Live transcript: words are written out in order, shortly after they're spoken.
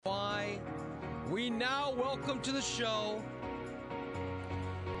We now welcome to the show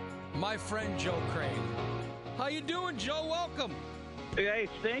my friend Joe Crane. How you doing, Joe? Welcome. Hey,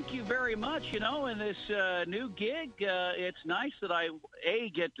 thank you very much. You know, in this new gig, it's nice that I,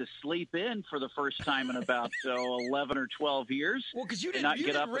 get to sleep in for the first time in about 11 or 12 years. Well, because you did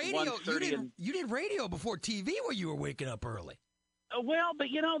radio. You did radio before TV when you were waking up early. Well, but,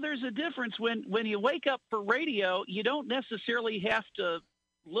 you know, there's a difference. When you wake up for radio, you don't necessarily have to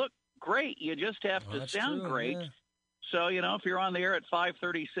look great. You just have to sound great. Yeah. So, you know, if you're on the air at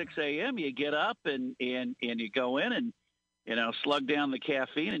 5:36 a.m., you get up and you go in and, you know, slug down the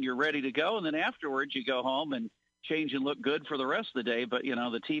caffeine and you're ready to go. And then afterwards you go home and change and look good for the rest of the day. But, you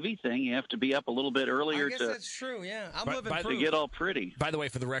know, the TV thing, you have to be up a little bit earlier. I guess that's true, yeah. I'm living proof. To get all pretty. By the way,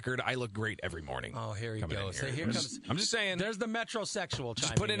 for the record, I look great every morning. Oh, here he goes. Here comes. I'm just saying. There's the metrosexual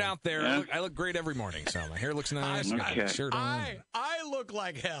just put it out there. Yeah. I look great every morning. So my hair looks nice. Okay. Shirt on. I look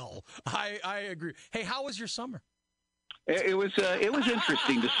like hell. I agree. Hey, how was your summer? It was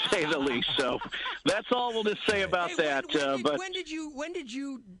interesting to say the least. So that's all we'll just say about that. When did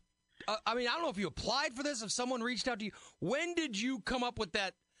you? I mean, I don't know if you applied for this. If someone reached out to you, when did you come up with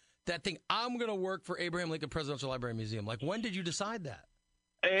that thing? I'm going to work for Abraham Lincoln Presidential Library and Museum. Like, when did you decide that?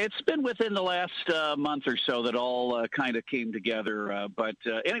 It's been within the last month or so that all kind of came together. But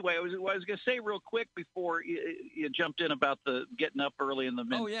anyway, I was going to say real quick before you jumped in about the getting up early in the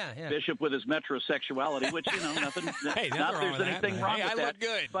Bishop with his metrosexuality, which, you know, nothing. Hey, not there's anything wrong with that. I look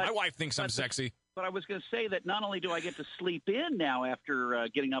good. But, my wife thinks I'm sexy. But I was going to say that not only do I get to sleep in now after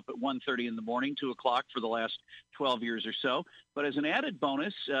getting up at 1:30 in the morning, 2 o'clock for the last 12 years or so, but as an added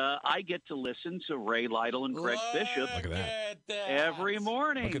bonus, I get to listen to Ray Lytle and Greg Bishop every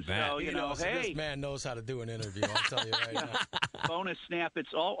morning. Look at that. So, you know, hey. This man knows how to do an interview, I'll tell you right now. Bonus snap.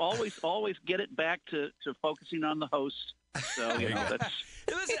 It's always get it back to focusing on the host. So, you know, that's...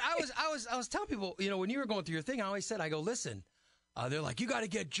 Listen, I was telling people, you know, when you were going through your thing, I always said, I go, listen, they're like, you got to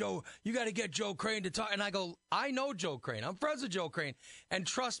get Joe Crane to talk. And I go, I know Joe Crane. I'm friends with Joe Crane. And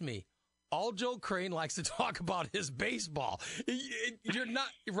trust me, all Joe Crane likes to talk about is baseball. You're not,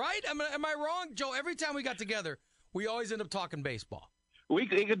 right? Am I wrong? Joe, every time we got together, we always end up talking baseball.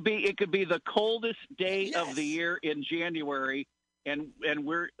 It could be the coldest day of the year in January. And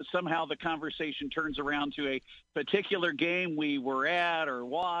we're somehow the conversation turns around to a particular game we were at or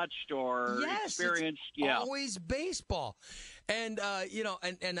watched or experienced. It's always baseball. And you know,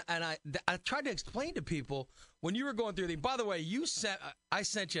 and I tried to explain to people when you were going through the. By the way, I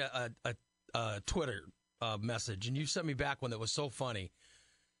sent you a Twitter message, and you sent me back one that was so funny.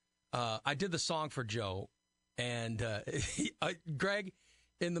 I did the song for Joe, and Greg,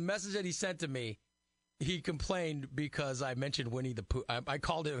 in the message that he sent to me, he complained because I mentioned Winnie the Pooh. I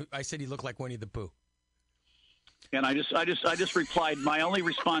called it. I said he looked like Winnie the Pooh. And I just replied. My only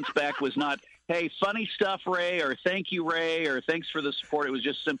response back was not, "Hey, funny stuff, Ray," or "Thank you, Ray," or "Thanks for the support." It was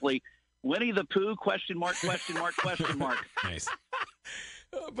just simply Winnie the Pooh ? Question mark? Nice.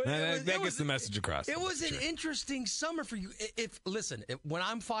 But that gets the message across. It was an interesting summer for you. When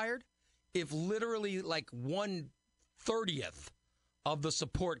I'm fired, if literally like 1/30th of the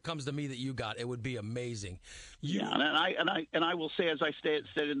support comes to me that you got, it would be amazing. And I will say, as I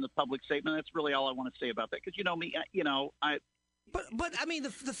said in the public statement, that's really all I want to say about that. Because you know me, But I mean the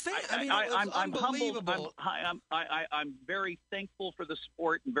fan. I'm unbelievable. I'm very thankful for the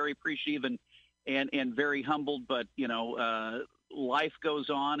support and very appreciative and very humbled. But you know, life goes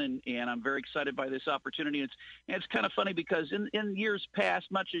on, and I'm very excited by this opportunity. It's kind of funny because in years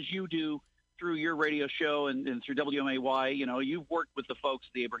past, much as you do through your radio show and through WMAY, you know, you've worked with the folks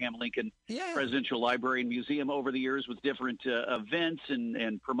at the Abraham Lincoln Presidential Library and Museum over the years with different events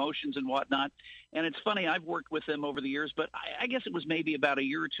and promotions and whatnot. And it's funny, I've worked with them over the years, but I guess it was maybe about a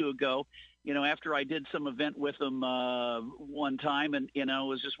year or two ago, you know, after I did some event with them one time, and, you know, it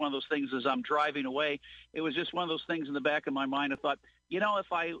was just one of those things as I'm driving away. It was just one of those things in the back of my mind. I thought, you know,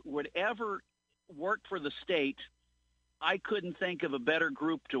 if I would ever work for the state, I couldn't think of a better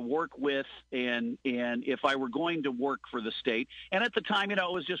group to work with, and if I were going to work for the state. And at the time, you know,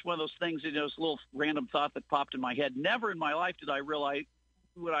 it was just one of those things, you know, this little random thought that popped in my head. Never in my life did I realize,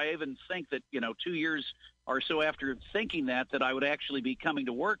 would I even think that, you know, 2 years or so after thinking that I would actually be coming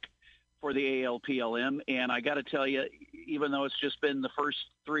to work for the ALPLM. And I got to tell you, even though it's just been the first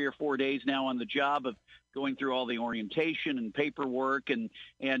 3 or 4 days now on the job of going through all the orientation and paperwork and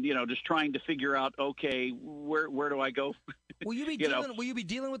you know, just trying to figure out, okay, where do I go? Will you be Will you be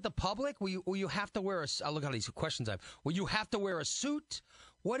dealing with the public? Will you have to wear a? Look at all these questions I have. Will you have to wear a suit?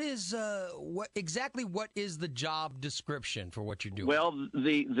 What is what is the job description for what you're doing? Well,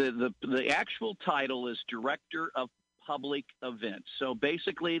 the actual title is Director of Public Events. So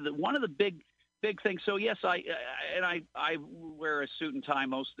basically, one of the big big thing. So yes, I wear a suit and tie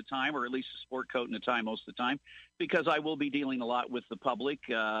most of the time, or at least a sport coat and a tie most of the time, because I will be dealing a lot with the public.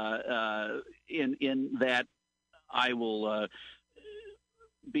 In that, I will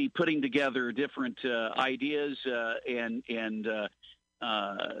be putting together different ideas and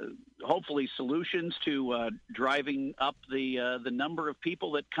hopefully solutions to driving up the number of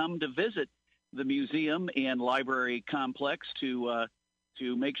people that come to visit the museum and library complex to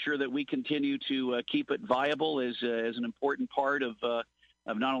make sure that we continue to keep it viable as an important part of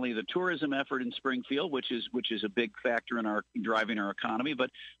not only the tourism effort in Springfield, which is a big factor in driving our economy, but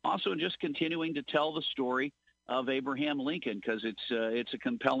also in just continuing to tell the story of Abraham Lincoln, because it's a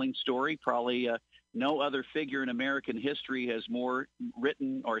compelling story. Probably no other figure in American history has more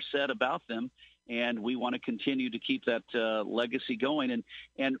written or said about them, and we want to continue to keep that legacy going.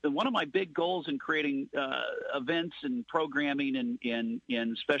 And one of my big goals in creating events and programming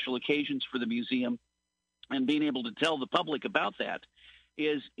and special occasions for the museum, and being able to tell the public about that,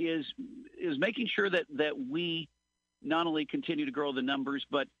 is making sure that we not only continue to grow the numbers,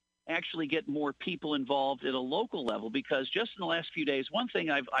 but actually get more people involved at a local level. Because just in the last few days, one thing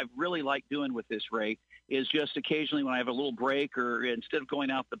I've really liked doing with this, Ray, is just occasionally when I have a little break, or instead of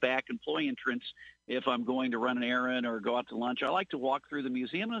going out the back employee entrance, if I'm going to run an errand or go out to lunch, I like to walk through the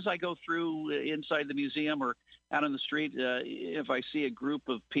museum. And as I go through inside the museum or out on the street, if I see a group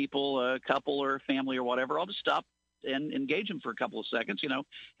of people, a couple or a family or whatever, I'll just stop and engage them for a couple of seconds.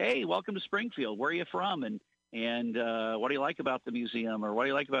 Hey, welcome to Springfield. Where are you from? And what do you like about the museum, or what do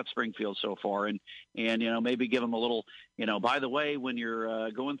you like about Springfield so far? And maybe give them a little, by the way, when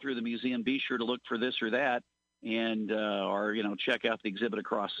you're going through the museum, be sure to look for this or that, and or check out the exhibit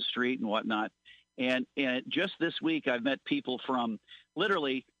across the street and whatnot. And just this week, I've met people from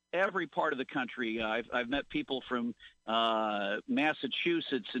literally every part of the country. I've met people from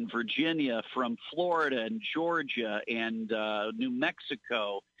Massachusetts and Virginia, from Florida and Georgia and New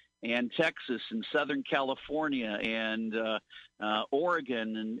Mexico and Texas and Southern California and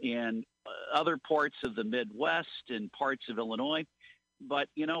Oregon and other parts of the Midwest and parts of Illinois. But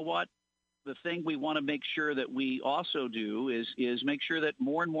you know what? The thing we want to make sure that we also do is make sure that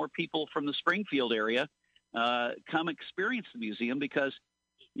more and more people from the Springfield area come experience the museum, because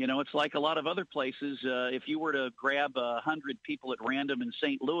it's like a lot of other places. If you were to grab 100 people at random in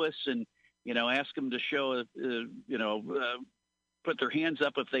St. Louis and ask them to show put their hands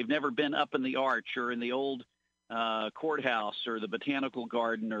up if they've never been up in the Arch or in the old courthouse or the Botanical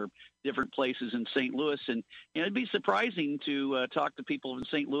Garden or different places in St. Louis. And it'd be surprising to talk to people in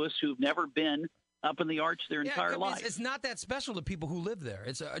St. Louis who've never been up in the Arch their entire life. It's not that special to people who live there.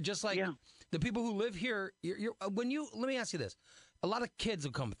 It's just like the people who live here. Let me ask you this. A lot of kids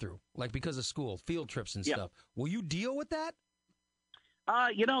will come through, like because of school, field trips and stuff. Will you deal with that?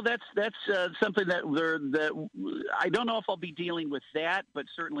 That's something that I don't know if I'll be dealing with that, but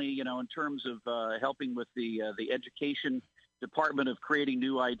certainly, in terms of helping with the education department of creating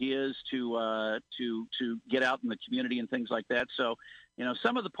new ideas to get out in the community and things like that. So,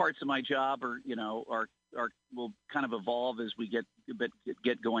 some of the parts of my job are will kind of evolve as we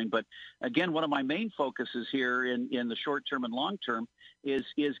get going. But again, one of my main focuses here in the short term and long term is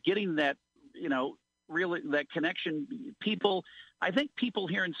getting that, really that connection. I think people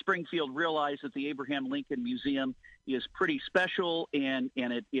here in Springfield realize that the Abraham Lincoln Museum is pretty special, and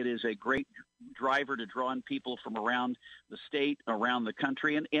it is a great driver to draw in people from around the state, around the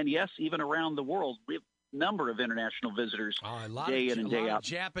country, and yes, even around the world. We have a number of international visitors day in and day out.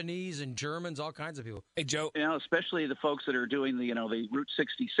 Japanese and Germans, all kinds of people. Hey, Joe. Especially the folks that are doing the Route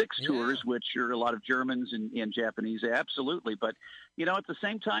 66 tours, which are a lot of Germans and Japanese. Absolutely. But, at the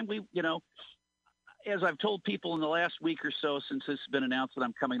same time, as I've told people in the last week or so since this has been announced that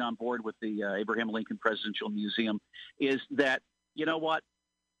I'm coming on board with the Abraham Lincoln Presidential Museum, is that, what,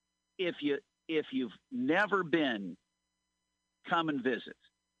 if you've never been, come and visit.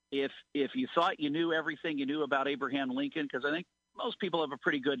 If you thought you knew everything you knew about Abraham Lincoln, because I think most people have a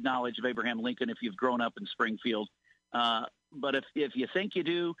pretty good knowledge of Abraham Lincoln if you've grown up in Springfield. But if you think you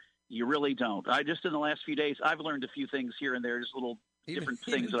do, you really don't. Just in the last few days, I've learned a few things here and there. There's little different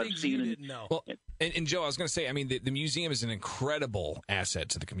things that I've seen. Well, and Joe, I was going to say, I mean, the museum is an incredible asset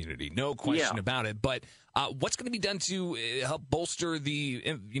to the community, no question about it. But what's going to be done to help bolster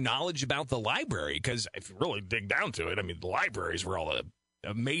the knowledge about the library? Because if you really dig down to it, I mean, the library is where all the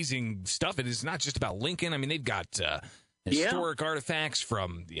amazing stuff. It is not just about Lincoln. I mean, they've got historic artifacts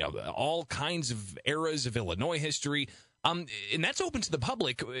from all kinds of eras of Illinois history. And that's open to the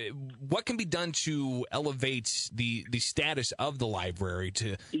public. What can be done to elevate the status of the library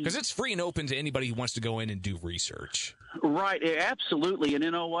because it's free and open to anybody who wants to go in and do research? Right, absolutely, and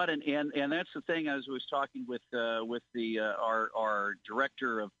you know what, and that's the thing. As I was talking with our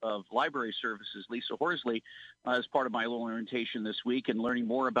director of library services, Lisa Horsley, as part of my little orientation this week, and learning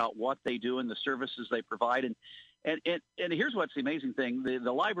more about what they do and the services they provide, and here's what's the amazing thing: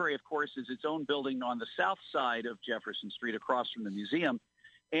 the library, of course, is its own building on the south side of Jefferson Street, across from the museum,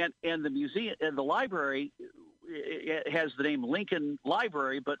 and the museum and the library it has the name Lincoln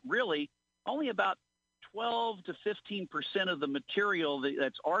Library, but really only about 12 to 15% of the material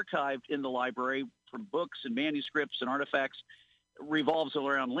that's archived in the library from books and manuscripts and artifacts revolves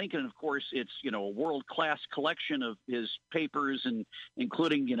around Lincoln. Of course, it's, a world-class collection of his papers, and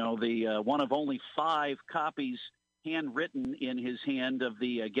including, the one of only 5 copies handwritten in his hand of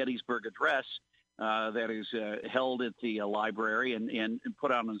the Gettysburg Address that is held at the library and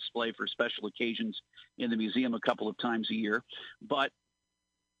put out on display for special occasions in the museum a couple of times a year. But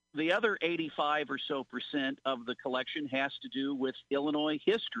the other 85 or so % of the collection has to do with Illinois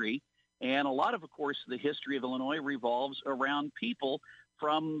history. And a lot of course, the history of Illinois revolves around people,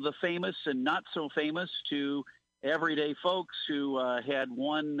 from the famous and not so famous to everyday folks who had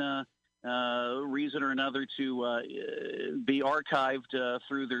one reason or another to be archived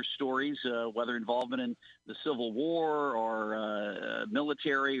through their stories, whether involvement in the Civil War or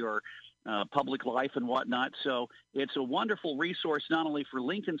military or public life and whatnot. So it's a wonderful resource, not only for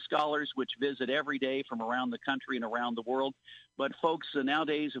Lincoln scholars, which visit every day from around the country and around the world, but folks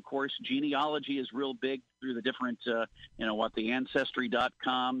nowadays, of course, genealogy is real big through the different, the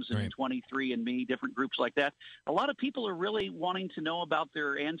Ancestry.coms and right. 23andMe, different groups like that. A lot of people are really wanting to know about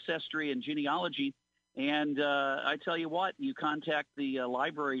their ancestry and genealogy. And I tell you what, you contact the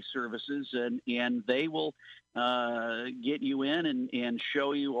library services, and they will get you in and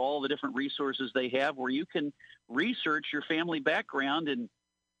show you all the different resources they have, where you can research your family background. And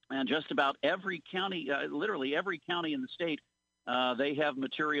just about every county, literally every county in the state, they have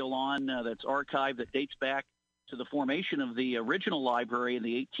material on that's archived that dates back to the formation of the original library in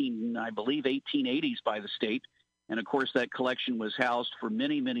the 1880s by the state. And, of course, that collection was housed for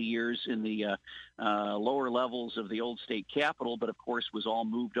many, many years in the lower levels of the old state capitol, but, of course, was all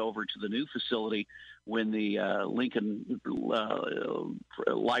moved over to the new facility when the Lincoln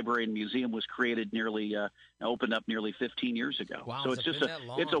Library and Museum was created opened up nearly 15 years ago. Wow, so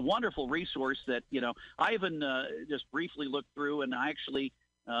it's a wonderful resource that, I even just briefly looked through, and I actually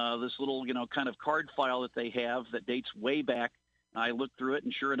this little, kind of card file that they have that dates way back. I looked through it,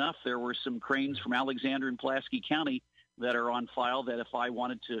 and sure enough, there were some cranes from Alexander and Pulaski County that are on file that if I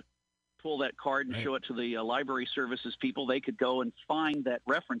wanted to pull that card and show it to the library services people, they could go and find that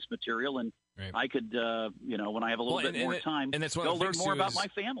reference material, and I could, when I have a little bit more time, and that's go learn more about my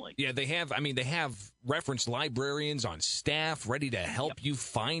family. Yeah, they have reference librarians on staff ready to help you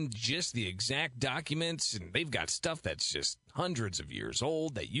find just the exact documents, and they've got stuff that's just hundreds of years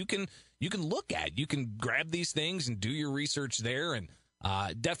old that you can look at. You can grab these things and do your research there, and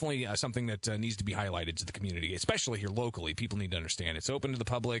definitely something that needs to be highlighted to the community, especially here locally. People need to understand it's open to the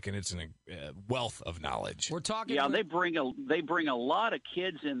public, and it's a wealth of knowledge. We're talking. Yeah, they bring a lot of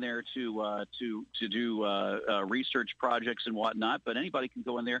kids in there to do research projects and whatnot. But anybody can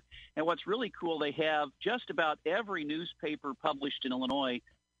go in there. And what's really cool, they have just about every newspaper published in Illinois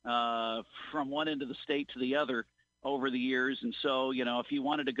from one end of the state to the other over the years. And so, if you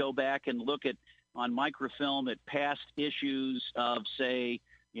wanted to go back and look at on microfilm at past issues of, say,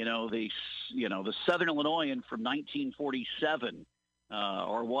 the Southern Illinoisan from 1947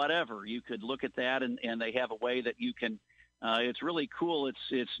 or whatever, you could look at that, and they have a way that you can. It's really cool.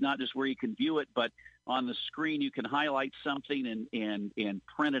 It's not just where you can view it, but on the screen you can highlight something and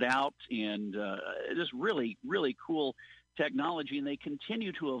print it out, and just really, really cool technology. And they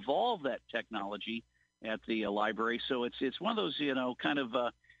continue to evolve that technology at the library. So it's one of those kind of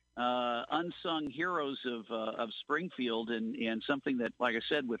unsung heroes of Springfield, and something that, like I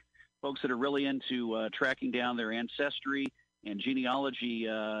said, with folks that are really into tracking down their ancestry and genealogy,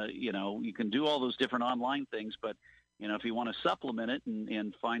 you can do all those different online things, but if you want to supplement it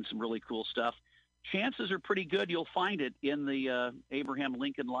and find some really cool stuff, chances are pretty good you'll find it in the Abraham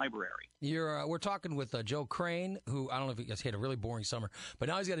Lincoln Library. We're talking with Joe Crane, who I don't know if he had a really boring summer, but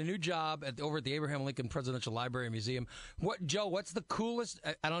now he's got a new job over at the Abraham Lincoln Presidential Library and Museum. Joe, what's the coolest?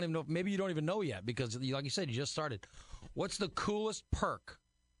 I don't even know. Maybe you don't even know yet because, like you said, you just started. What's the coolest perk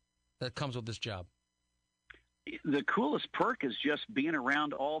that comes with this job? The coolest perk is just being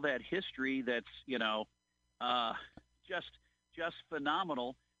around all that history. That's just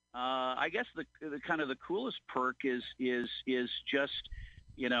phenomenal. I guess the kind of the coolest perk is just,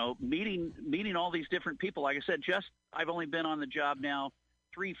 meeting all these different people. Like I said, I've only been on the job now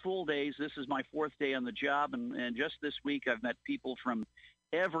 3 full days. This is my 4th day on the job, and just this week I've met people from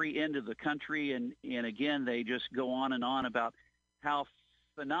every end of the country, and again, they just go on and on about how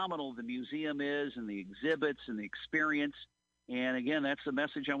phenomenal the museum is and the exhibits and the experience. And again, that's the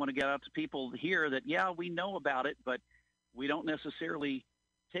message I want to get out to people here, that, yeah, we know about it, but we don't necessarily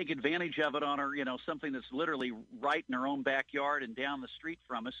take advantage of it on our, something that's literally right in our own backyard and down the street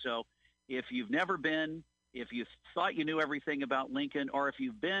from us. So if you've never been, if you thought you knew everything about Lincoln, or if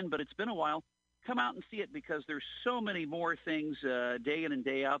you've been, but it's been a while, come out and see it, because there's so many more things day in and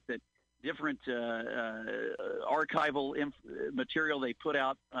day out, that different archival material they put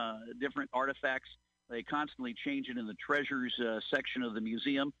out, different artifacts. They constantly change it in the treasures section of the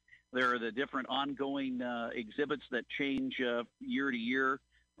museum. There are the different ongoing exhibits that change year to year.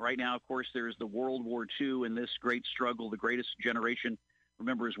 Right now, of course, there's the World War II and this great struggle, the Greatest Generation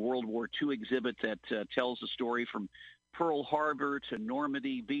Remembers World War II exhibit that tells the story from Pearl Harbor to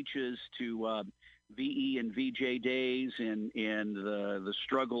Normandy beaches to VE and VJ days, and the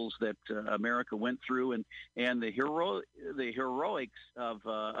struggles that America went through, and the heroics of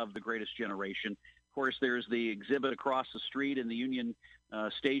the Greatest Generation. Of course, there's the exhibit across the street in the Union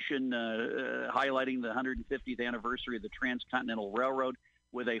Station highlighting the 150th anniversary of the Transcontinental Railroad,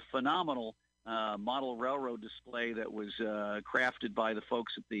 with a phenomenal model railroad display that was crafted by the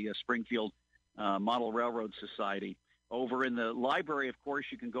folks at the Springfield Model Railroad Society. Over in the library, of course,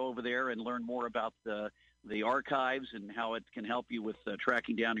 you can go over there and learn more about the archives and how it can help you with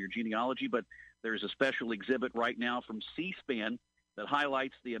tracking down your genealogy. But there's a special exhibit right now from C-SPAN that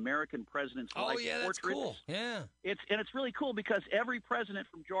highlights the American president's life portraits. That's cool. Yeah. It's really cool, because every president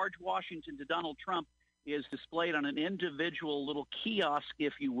from George Washington to Donald Trump is displayed on an individual little kiosk,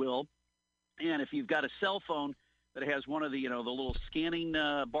 if you will. And if you've got a cell phone that has one of the, the little scanning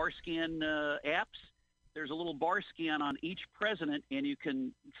bar scan apps, there's a little bar scan on each president, and you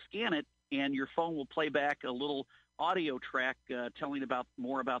can scan it, and your phone will play back a little audio track telling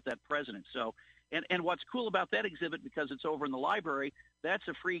more about that president. So, and what's cool about that exhibit, because it's over in the library, that's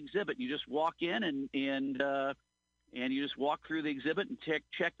a free exhibit. You just walk in and you just walk through the exhibit and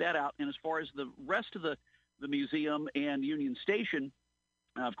check that out. And as far as the rest of the museum and Union Station,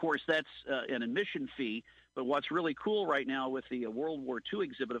 of course, that's an admission fee. But what's really cool right now with the World War II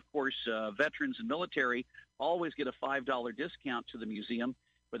exhibit, of course, veterans and military always get a $5 discount to the museum.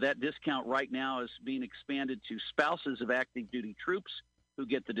 But that discount right now is being expanded to spouses of active duty troops who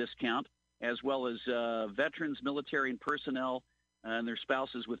get the discount, as well as veterans, military, and personnel and their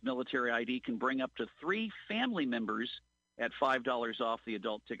spouses with military ID can bring up to 3 family members at $5 off the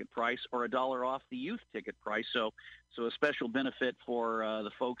adult ticket price, or $1 off the youth ticket price. So a special benefit for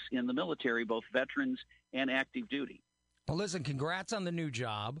the folks in the military, both veterans and active duty. Well, listen, congrats on the new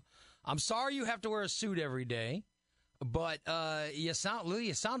job. I'm sorry you have to wear a suit every day, but you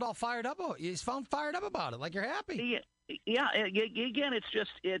sound all fired up. You sound fired up about it, like you're happy. Yeah. Again, it's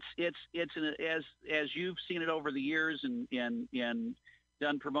just as you've seen it over the years and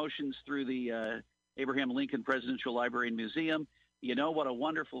done promotions through the Abraham Lincoln Presidential Library and Museum. You know what a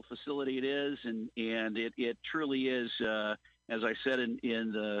wonderful facility it is, and it truly is. As I said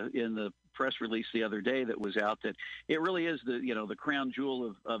in the press release the other day that was out, that it really is the crown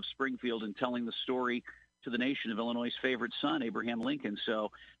jewel of Springfield, and telling the story to the nation of Illinois' favorite son, Abraham Lincoln.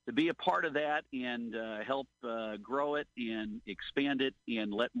 So to be a part of that and help grow it and expand it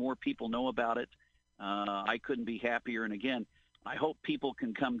and let more people know about it, I couldn't be happier. And again, I hope people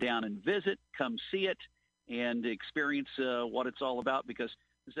can come down and visit, come see it, and experience what it's all about, because,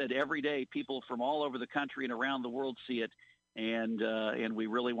 as I said, every day people from all over the country and around the world see it, and we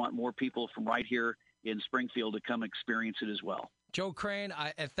really want more people from right here in Springfield to come experience it as well. Joe Crane,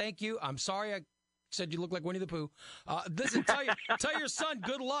 I thank you. I'm sorry I said you look like Winnie the Pooh. Listen, tell your son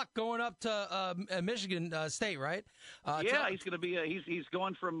good luck going up to Michigan State, right? He's going to be. He's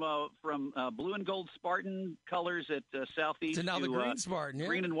going from blue and gold Spartan colors at Southeast to now the green Spartan,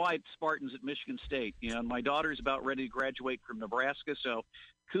 green and white Spartans at Michigan State. And my daughter's about ready to graduate from Nebraska, so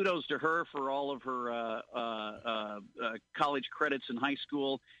kudos to her for all of her college credits in high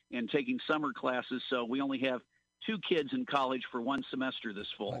school and taking summer classes. So we only have 2 kids in college for 1 semester this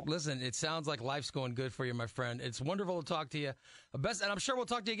fall. Listen, it sounds like life's going good for you, my friend. It's wonderful to talk to you. And I'm sure we'll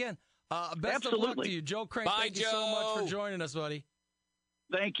talk to you again. Best Absolutely. of luck to you, Joe Crane. Bye, thank you so much for joining us, buddy.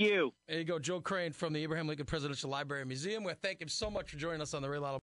 Thank you. There you go, Joe Crane from the Abraham Lincoln Presidential Library and Museum. We thank him so much for joining us on the Ray Lotto